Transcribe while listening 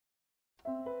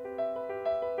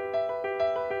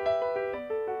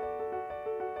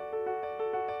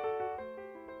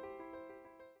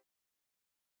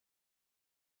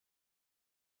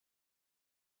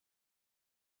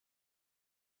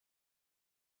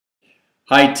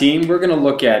Hi team, we're going to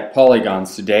look at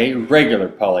polygons today, regular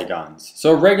polygons.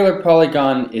 So a regular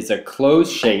polygon is a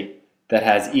closed shape that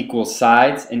has equal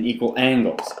sides and equal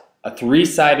angles. A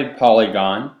three-sided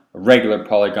polygon, a regular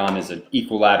polygon, is an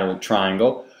equilateral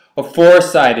triangle. A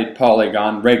four-sided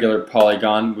polygon, regular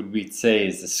polygon, would we say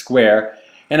is a square.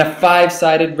 And a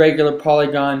five-sided regular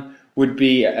polygon would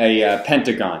be a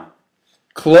pentagon.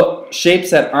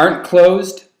 Shapes that aren't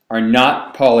closed are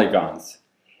not polygons.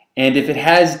 And if it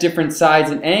has different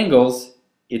sides and angles,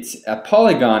 it's a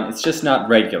polygon, it's just not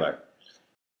regular.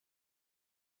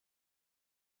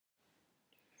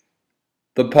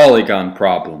 The polygon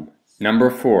problem. Number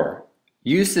 4.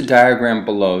 Use the diagram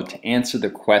below to answer the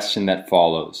question that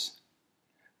follows.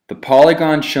 The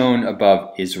polygon shown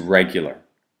above is regular.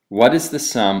 What is the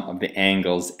sum of the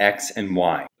angles x and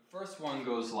y? The first one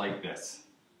goes like this.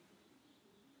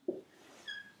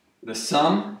 The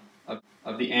sum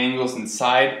of the angles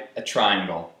inside a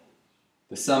triangle,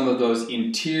 the sum of those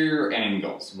interior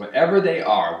angles, whatever they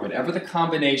are, whatever the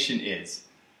combination is,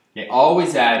 they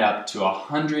always add up to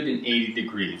 180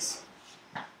 degrees.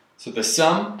 So the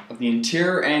sum of the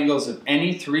interior angles of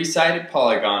any three-sided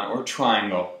polygon or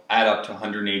triangle add up to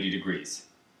 180 degrees.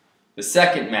 The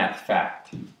second math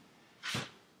fact.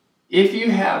 If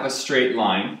you have a straight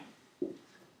line,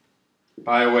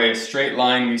 by the way, a straight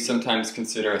line we sometimes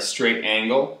consider a straight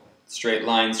angle. Straight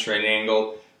line, straight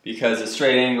angle, because a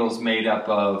straight angle is made up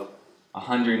of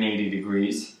 180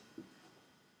 degrees.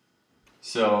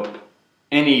 So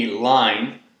any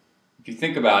line, if you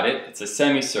think about it, it's a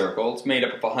semicircle. It's made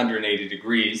up of 180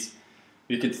 degrees.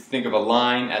 You could think of a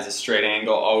line as a straight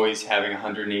angle, always having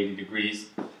 180 degrees.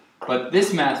 But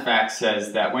this math fact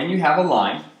says that when you have a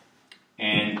line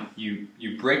and you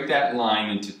break that line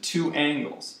into two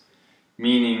angles,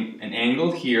 meaning an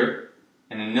angle here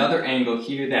and another angle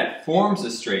here that forms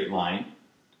a straight line.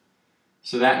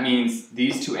 So that means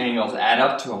these two angles add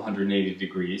up to 180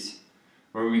 degrees.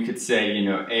 Or we could say,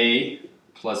 A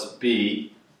plus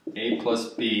B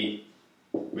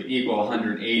would equal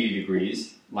 180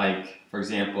 degrees. Like, for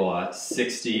example,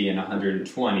 60 and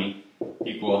 120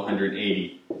 equal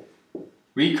 180.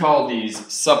 We call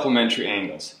these supplementary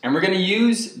angles. And we're going to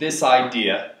use this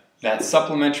idea that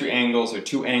supplementary angles are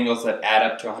two angles that add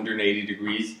up to 180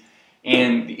 degrees.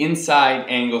 And the inside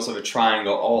angles of a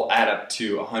triangle all add up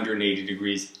to 180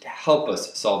 degrees to help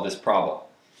us solve this problem.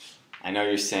 I know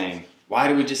you're saying, why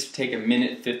do we just take a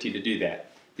minute 50 to do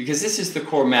that? Because this is the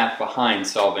core math behind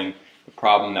solving the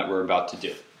problem that we're about to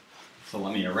do. So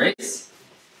let me erase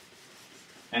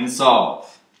and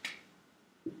solve.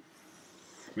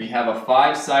 We have a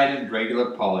five-sided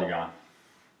regular polygon.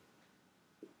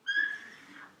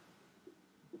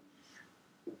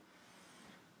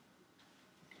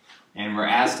 And we're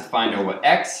asked to find out what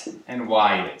x and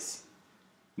y is.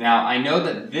 Now, I know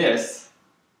that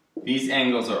these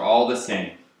angles are all the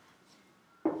same.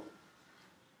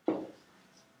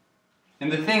 And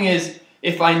the thing is,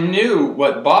 if I knew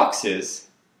what box is,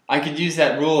 I could use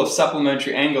that rule of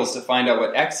supplementary angles to find out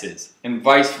what x is, and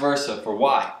vice versa for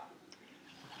y.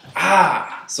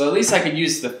 So at least I could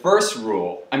use the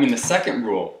second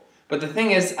rule. But the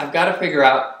thing is, I've got to figure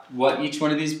out what each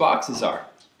one of these boxes are.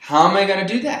 How am I going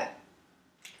to do that?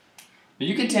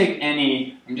 You can take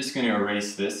any, I'm just going to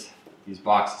erase these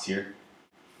boxes here.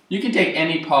 You can take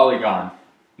any polygon,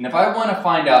 and if I want to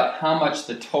find out how much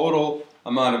the total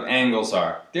amount of angles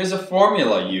are, there's a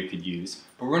formula you could use,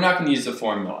 but we're not going to use the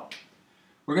formula.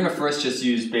 We're going to first just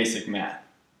use basic math.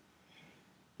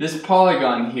 This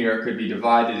polygon here could be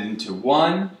divided into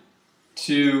 1,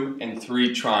 2, and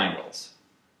 3 triangles.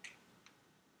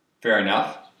 Fair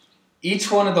enough. Each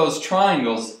one of those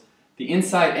triangles, the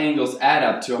inside angles add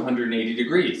up to 180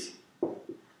 degrees.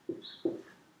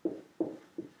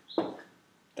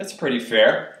 That's pretty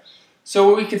fair. So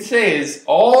what we could say is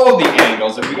all the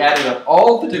angles, if we added up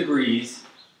all the degrees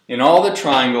in all the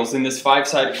triangles in this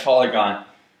five-sided polygon,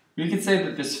 we could say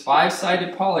that this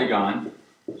five-sided polygon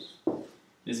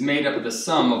is made up of the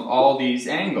sum of all these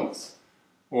angles,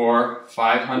 or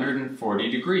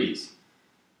 540 degrees.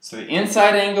 So the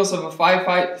inside angles of a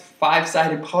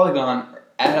five-sided polygon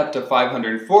add up to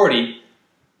 540.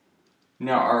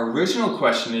 Now our original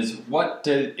question is, what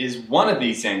is one of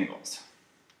these angles?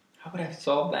 How would I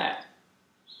solve that?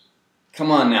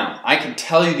 Come on now, I can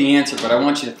tell you the answer, but I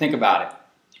want you to think about it.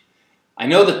 I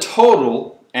know the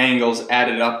total angles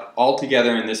added up all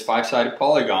together in this five-sided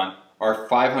polygon are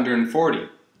 540.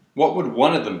 What would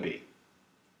one of them be?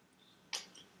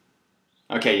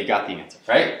 Okay, you got the answer,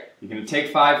 right? You're going to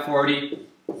take 540,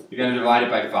 you're going to divide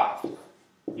it by 5.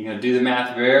 You're going to do the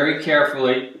math very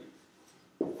carefully.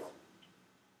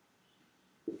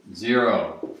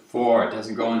 0, 4. It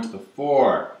doesn't go into the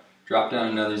 4. Drop down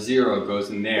another 0, it goes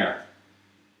in there.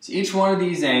 So each one of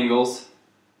these angles,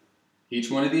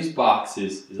 each one of these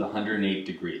boxes is 108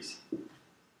 degrees.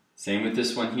 Same with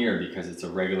this one here because it's a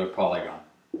regular polygon.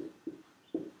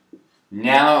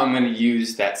 Now I'm going to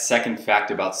use that second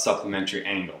fact about supplementary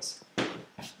angles.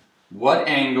 What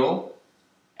angle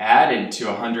added to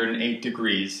 108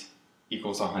 degrees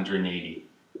equals 180?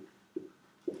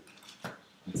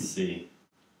 Let's see.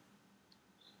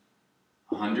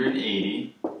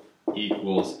 180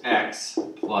 equals x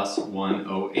plus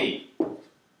 108.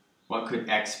 What could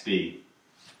x be?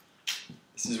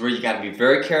 This is where you got to be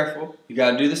very careful. You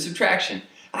got to do the subtraction.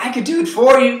 I could do it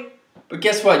for you, but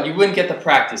guess what? You wouldn't get the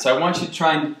practice. I want you to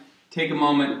try and take a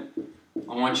moment.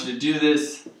 I want you to do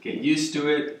this, get used to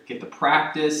it, get the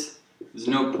practice. There's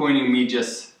no point in me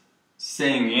just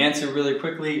saying the answer really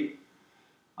quickly.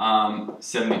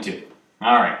 72.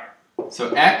 All right.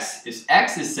 So x is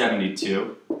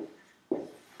 72.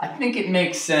 I think it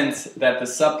makes sense that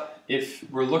if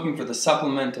we're looking for the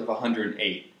supplement of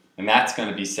 108, and that's going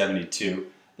to be 72,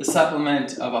 the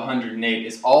supplement of 108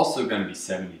 is also going to be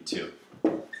 72.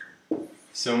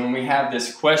 So when we have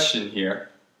this question here,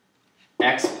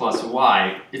 x plus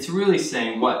y, it's really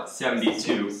saying what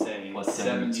 72 plus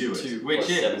 72 is, which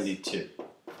is 72,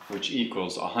 which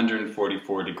equals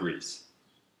 144 degrees.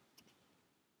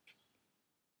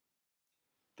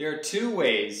 There are two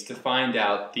ways to find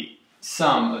out the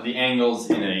sum of the angles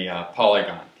in a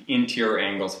polygon, the interior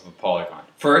angles of a polygon.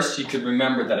 First, you could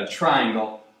remember that a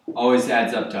triangle always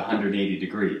adds up to 180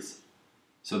 degrees.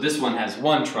 So this one has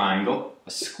one triangle. A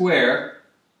square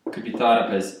could be thought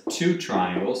of as two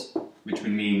triangles, which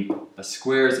would mean a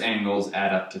square's angles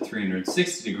add up to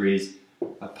 360 degrees.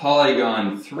 A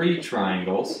polygon, 3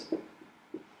 triangles,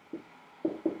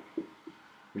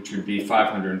 which would be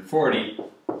 540.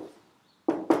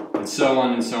 And so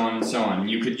on and so on and so on.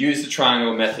 You could use the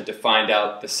triangle method to find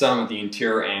out the sum of the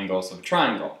interior angles of a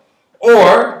triangle.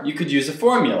 Or you could use a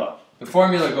formula. The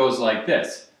formula goes like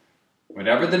this.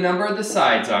 Whatever the number of the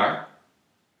sides are,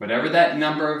 whatever that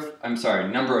number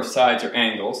of sides or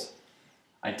angles,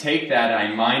 I take that,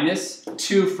 I minus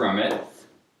 2 from it,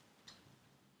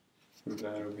 move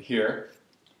that over here,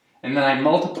 and then I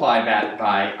multiply that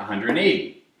by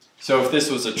 180. So if this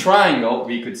was a triangle,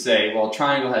 we could say, well, a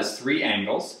triangle has 3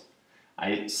 angles.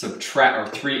 I subtract, or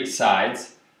 3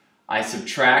 sides. I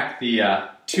subtract the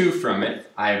 2 from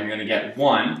it. I'm going to get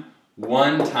 1.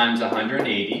 1 times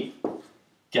 180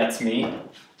 gets me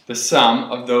the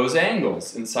sum of those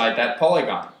angles inside that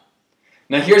polygon.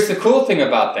 Now here's the cool thing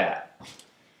about that.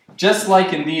 Just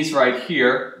like in these right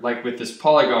here, like with this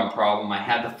polygon problem, I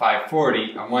had the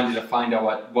 540. I wanted to find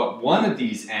out what one of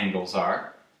these angles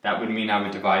are. That would mean I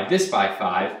would divide this by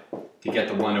 5 to get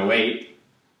the 108.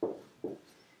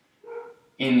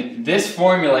 In this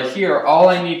formula here, all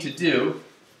I need to do,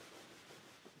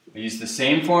 I use the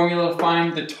same formula to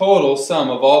find the total sum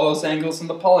of all those angles in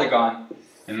the polygon,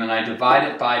 and then I divide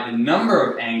it by the number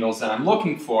of angles that I'm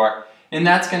looking for, and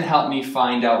that's going to help me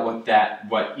find out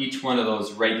what each one of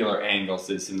those regular angles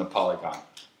is in the polygon.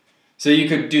 So you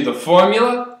could do the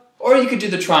formula, or you could do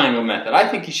the triangle method. I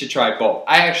think you should try both.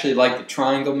 I actually like the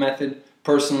triangle method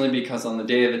personally because on the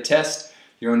day of the test,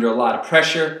 you're under a lot of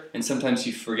pressure, and sometimes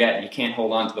you forget, you can't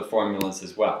hold on to the formulas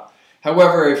as well.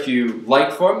 However, if you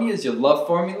like formulas, you love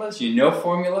formulas, you know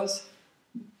formulas,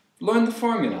 learn the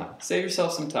formula. Save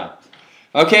yourself some time.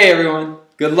 Okay, everyone.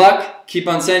 Good luck. Keep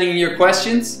on sending in your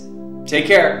questions. Take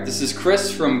care. This is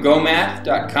Chris from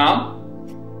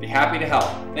gomath.com. Be happy to help.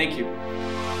 Thank you.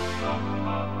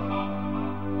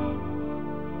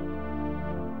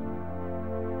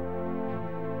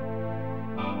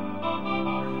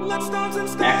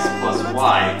 X plus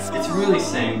y, it's really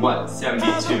saying what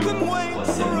 72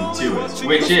 plus 72 is,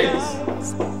 which is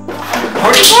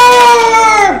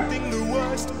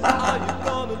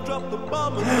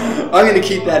 144! I'm going to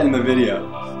keep that in the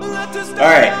video.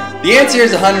 Alright, the answer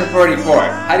is 144.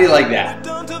 How do you like that?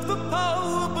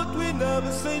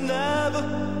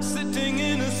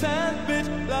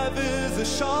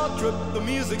 The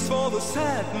music's for the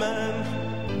sad man.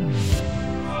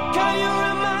 Can you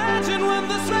imagine when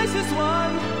this race is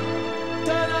won?